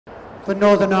for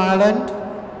Northern Ireland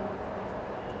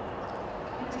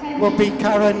will be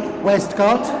Karen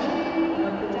Westcott.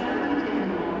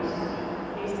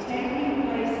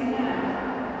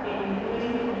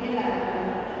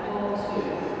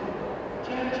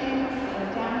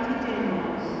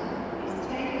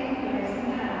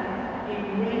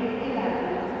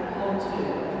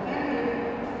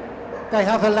 They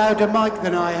have a louder mic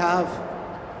than I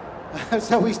have.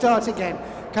 So we start again.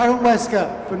 Karen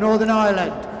Westcott for Northern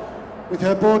Ireland with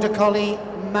her Border Collie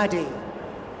Maddie.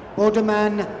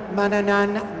 Borderman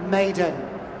Mananan Maiden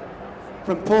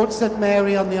from Port St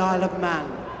Mary on the Isle of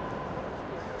Man.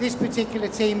 This particular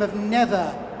team have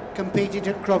never competed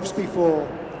at Crufts before.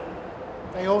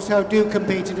 They also do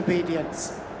compete in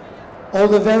obedience. All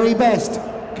the very best,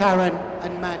 Karen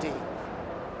and Maddie.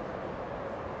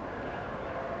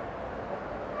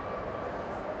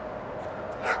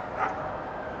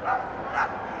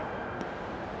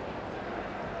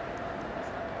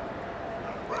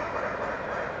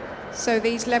 So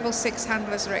these level 6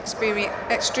 handlers are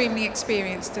extremely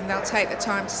experienced, and they'll take the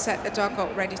time to set the dog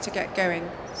up ready to get going.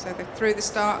 So they're through the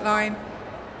start line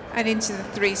and into the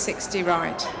 360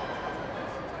 ride.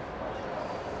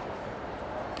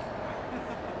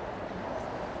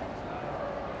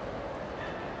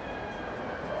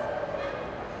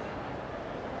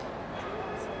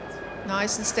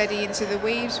 Nice and steady into the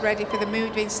weaves, ready for the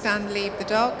moving stand, leave the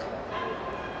dog.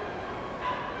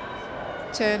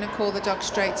 Turn and call the dog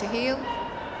straight to heel.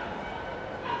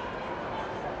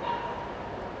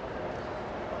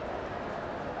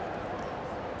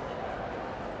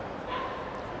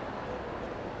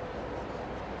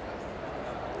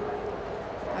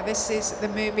 Now this is the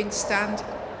moving stand,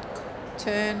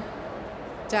 turn,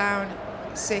 down,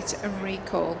 sit and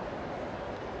recall.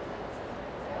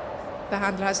 The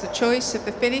handler has the choice of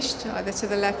the finish, either to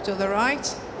the left or the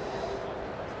right.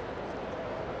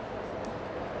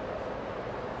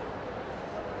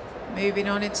 Moving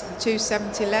on into the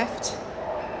 270 left.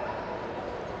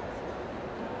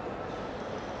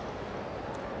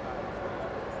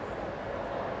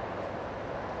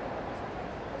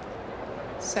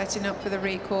 Setting up for the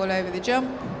recall over the jump.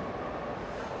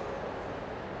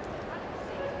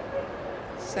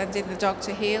 Sending the dog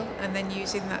to heel and then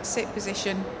using that sit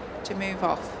position to move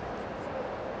off.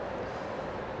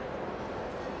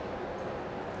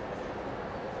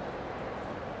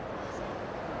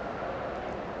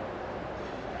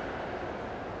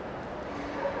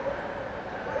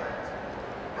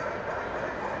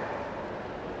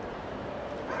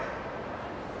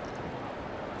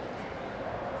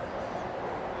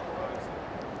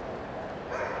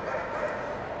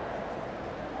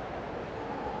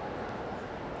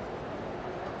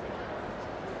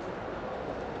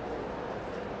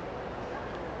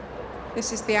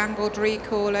 This is the angled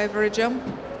recall over a jump.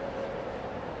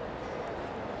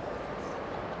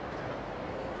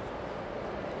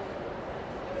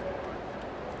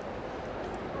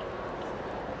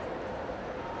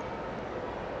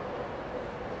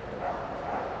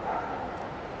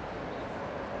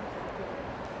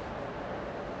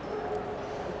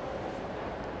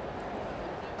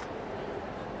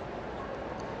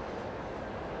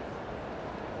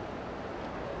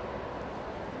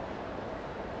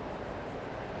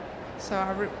 So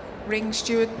our ring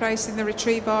steward placing the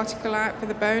retrieve article out for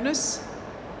the bonus.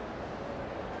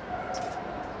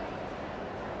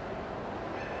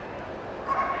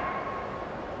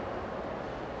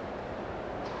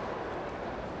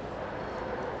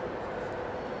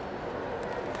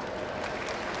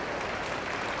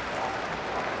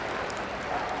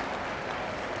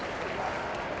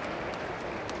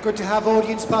 Good to have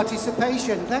audience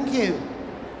participation. Thank you.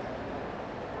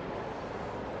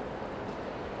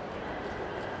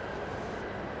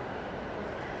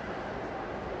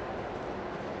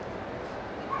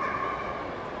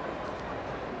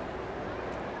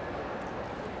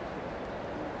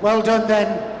 Well done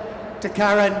then to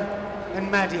Karen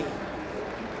and Maddie.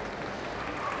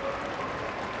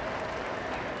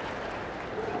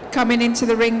 Coming into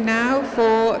the ring now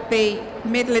for the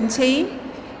Midland team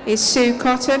is Sue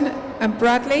Cotton and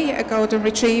Bradley, a golden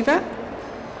retriever.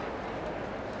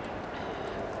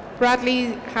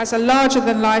 Bradley has a larger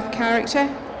than life character,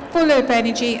 full of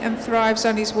energy and thrives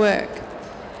on his work.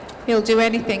 He'll do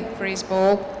anything for his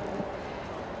ball.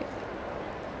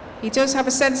 He does have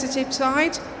a sensitive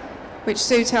side, which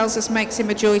Sue tells us makes him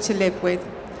a joy to live with.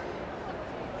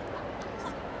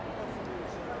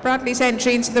 Bradley's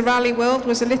entry into the rally world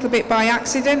was a little bit by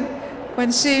accident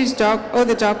when Sue's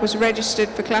other dog was registered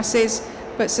for classes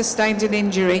but sustained an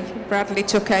injury. Bradley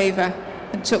took over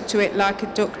and took to it like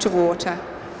a duck to water.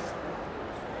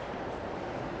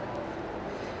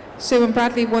 Sue and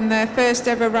Bradley won their first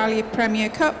ever Rally Premier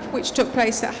Cup, which took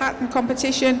place at Hatton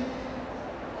competition,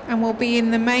 and will be in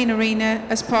the main arena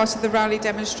as part of the rally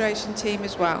demonstration team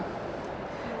as well.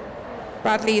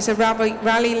 Bradley is a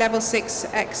rally level 6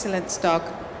 excellence dog.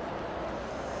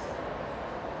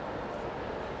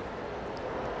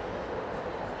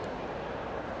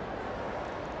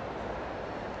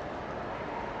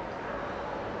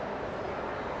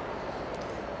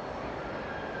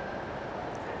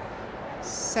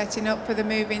 Setting up for the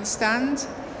moving stand.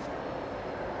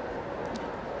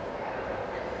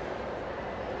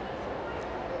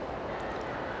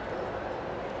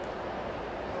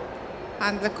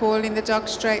 Handler calling the dog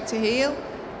straight to heel.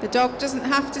 The dog doesn't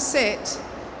have to sit.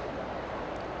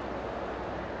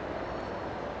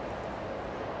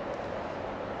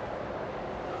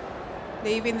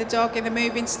 Leaving the dog in the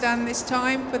moving stand this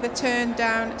time for the turn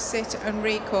down, sit and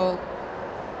recall.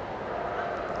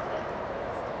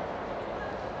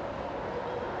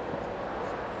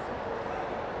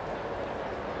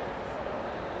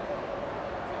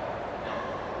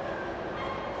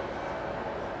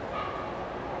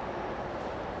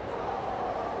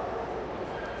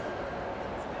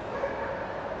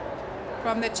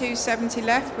 From the 270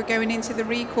 left, we're going into the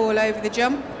recall over the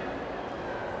jump.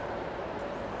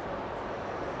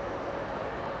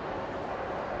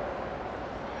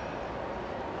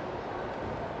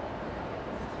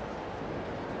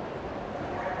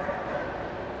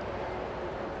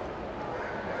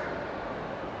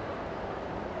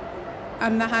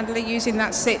 And the handler using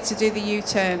that sit to do the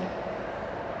U-turn.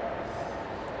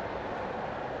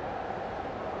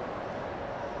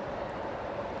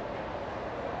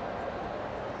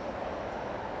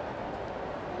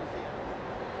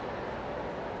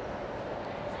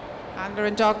 Handler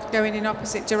and dog going in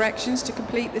opposite directions to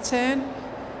complete the turn.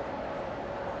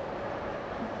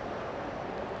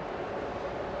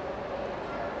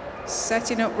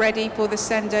 Setting up ready for the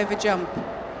send over jump.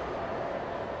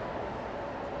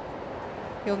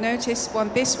 You'll notice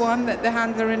this one that the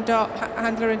handler and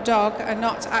dog are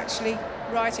not actually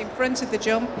right in front of the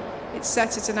jump. It's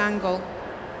set at an angle.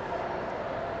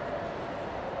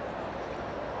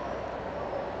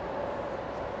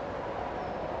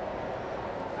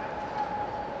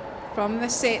 From the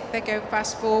sit, they go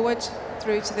fast forward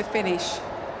through to the finish.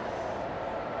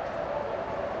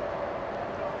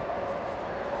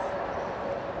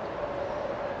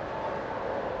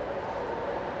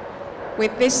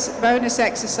 With this bonus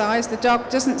exercise, the dog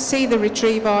doesn't see the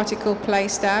retrieve article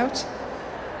placed out.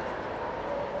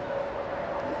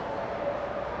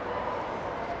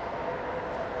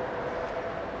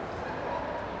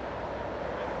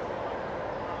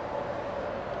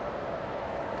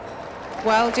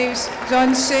 Well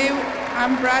done, Sue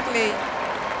and Bradley.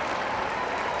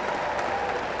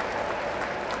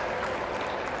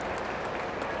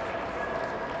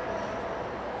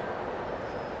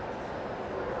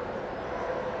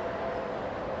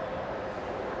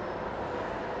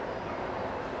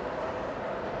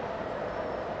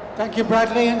 Thank you,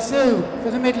 Bradley and Sue,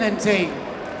 for the Midland team.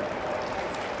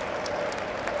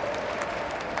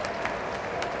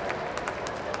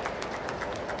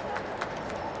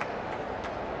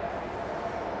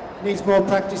 Needs more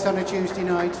practice on a Tuesday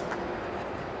night.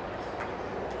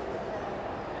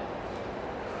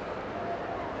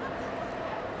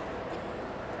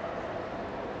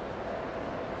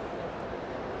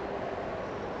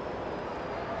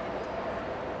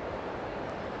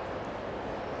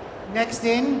 Next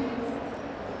in,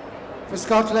 for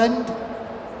Scotland,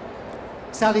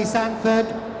 Sally Sandford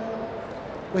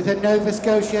with a Nova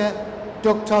Scotia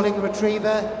duck tolling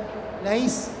retriever,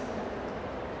 Lace.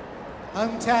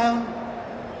 Hometown,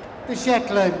 the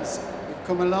Shetlands. We've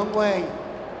come a long way.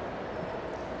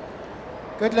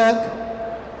 Good luck.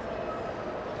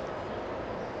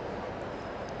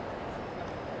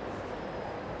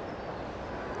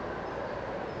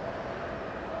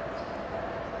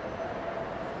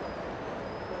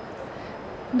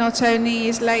 Not only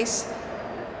is Lace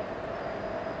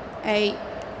a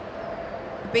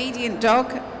obedient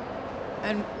dog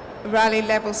and rally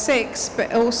level 6,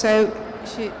 but also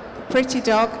she pretty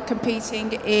dog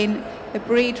competing in the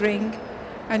breed ring,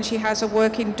 and she has a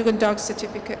working gun dog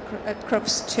certificate at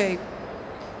Crufts too.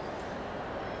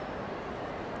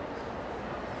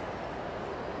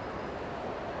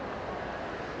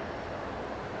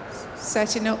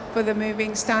 Setting up for the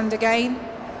moving stand again.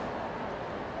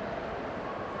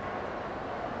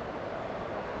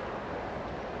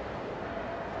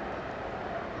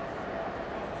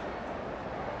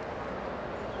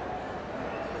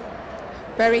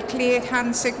 Very clear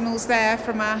hand signals there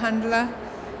from our handler,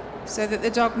 so that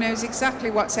the dog knows exactly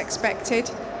what's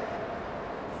expected.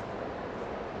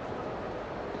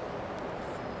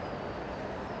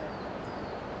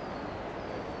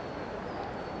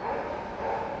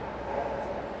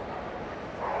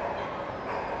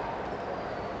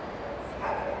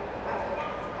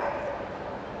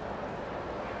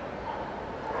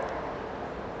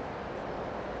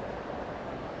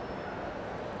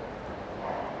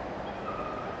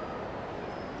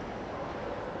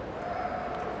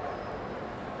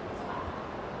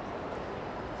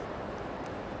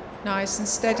 Nice and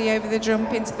steady over the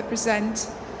jump into the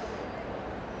present.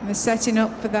 And they're setting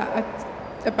up for that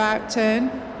about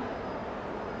turn.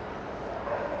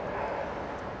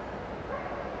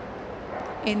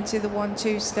 Into the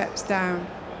 1-2 steps down.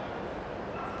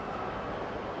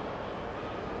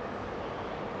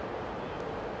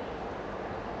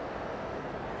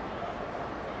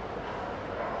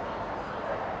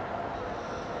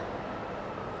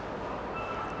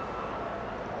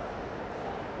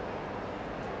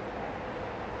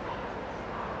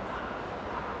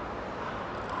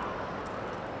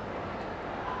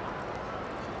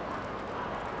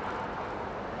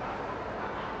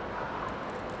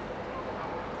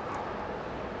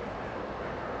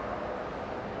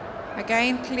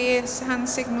 Again, clear hand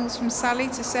signals from Sally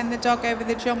to send the dog over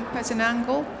the jump at an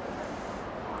angle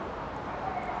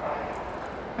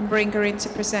and bring her into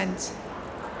present,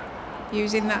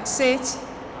 using that sit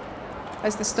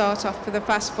as the start off for the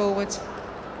fast forward.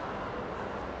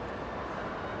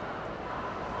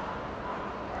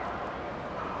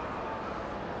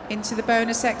 Into the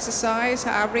bonus exercise,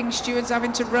 our ring steward's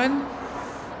having to run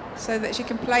so that she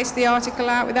can place the article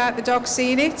out without the dog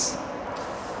seeing it.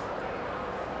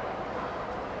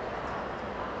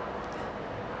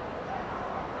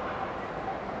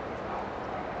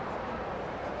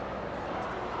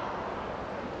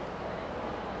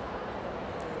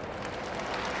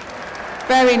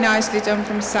 Very nicely done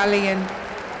from Sally and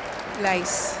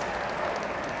Lace.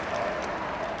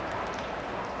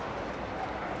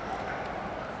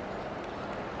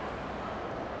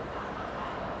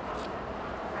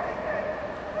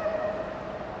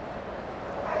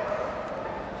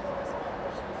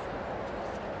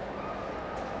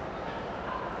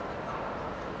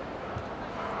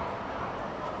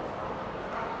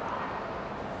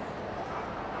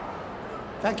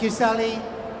 Thank you, Sally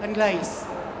and Lace.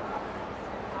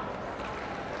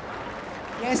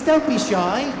 Yes, don't be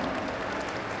shy.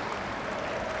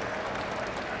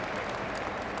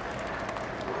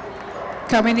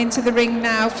 Coming into the ring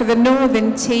now for the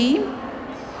Northern team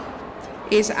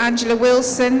is Angela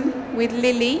Wilson with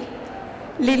Lily.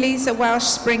 Lily's a Welsh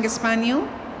Springer Spaniel.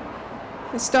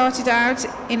 They started out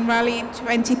in rally in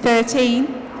 2013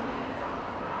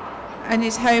 and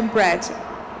is homebred.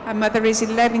 Her mother is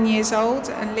 11 years old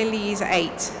and Lily is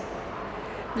 8.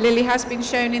 Lily has been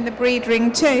shown in the breed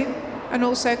ring too, and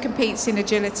also competes in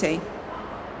agility.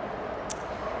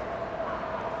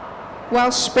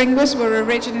 Welsh Springers were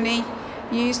originally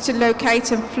used to locate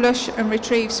and flush and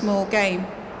retrieve small game.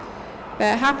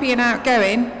 They're happy and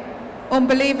outgoing,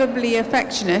 unbelievably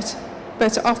affectionate,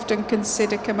 but often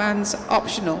consider commands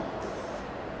optional.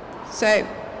 So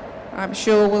I'm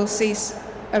sure we'll see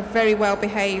a very well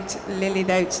behaved Lily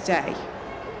though today.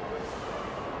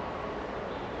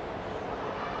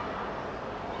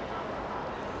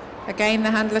 Again,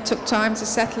 the handler took time to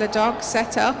settle a dog,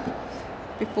 set up,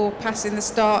 before passing the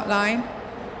start line.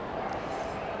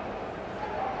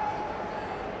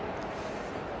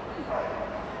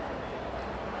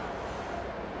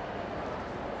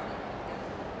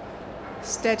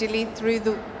 Steadily through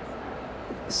the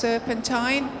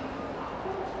serpentine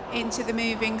into the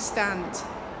moving stand.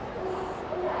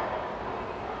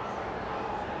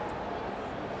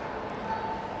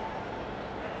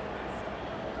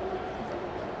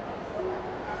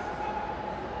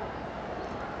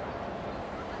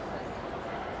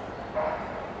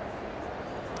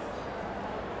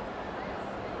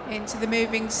 Into the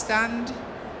moving stand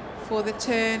for the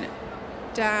turn,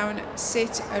 down,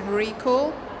 sit and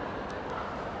recall.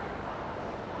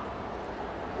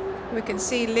 We can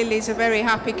see Lily's a very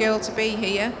happy girl to be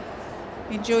here,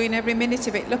 enjoying every minute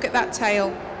of it. Look at that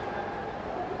tail.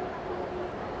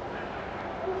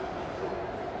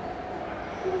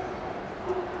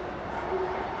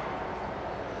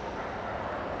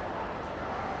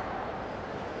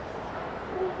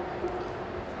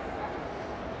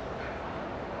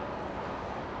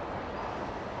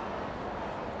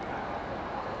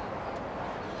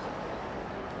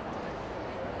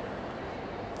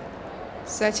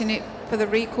 Setting it for the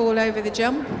recall over the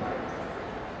jump.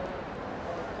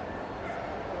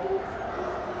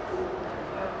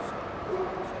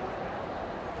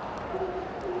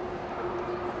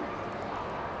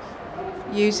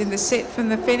 Using the sit from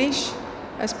the finish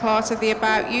as part of the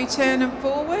about U-turn and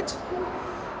forward.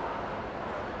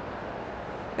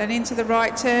 Then into the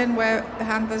right turn where the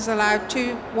handler's allowed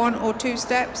 1 or 2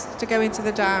 steps to go into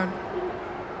the down.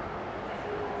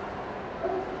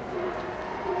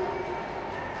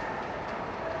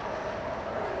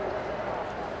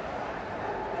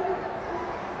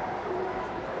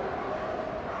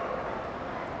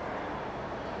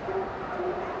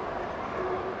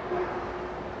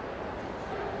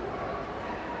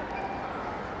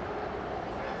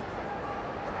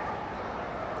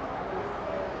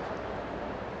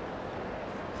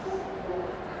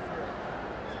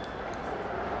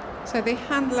 So the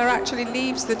handler actually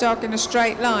leaves the dog in a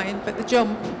straight line, but the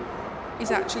jump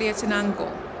is actually at an angle.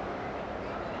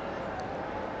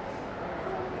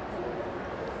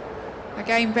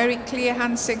 Again, very clear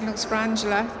hand signals for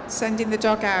Angela, sending the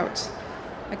dog out.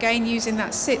 Again, using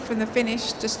that sit from the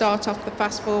finish to start off the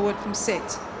fast forward from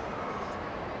sit.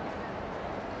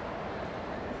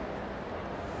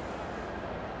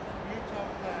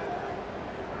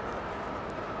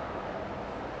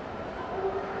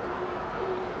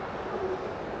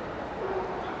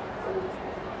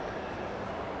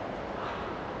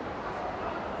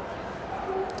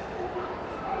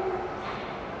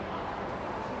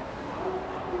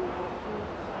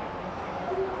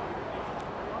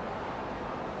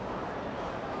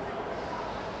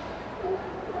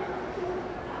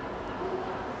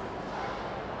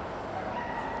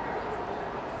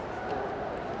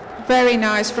 Very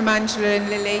nice from Angela and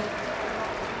Lily.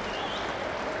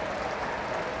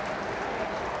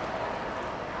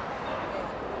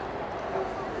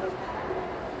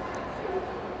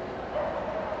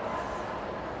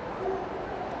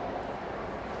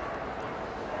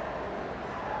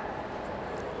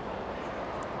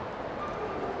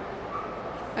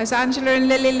 As Angela and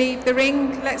Lily leave the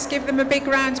ring, let's give them a big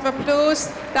round of applause.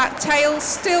 That tail's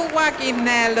still wagging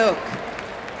there, look.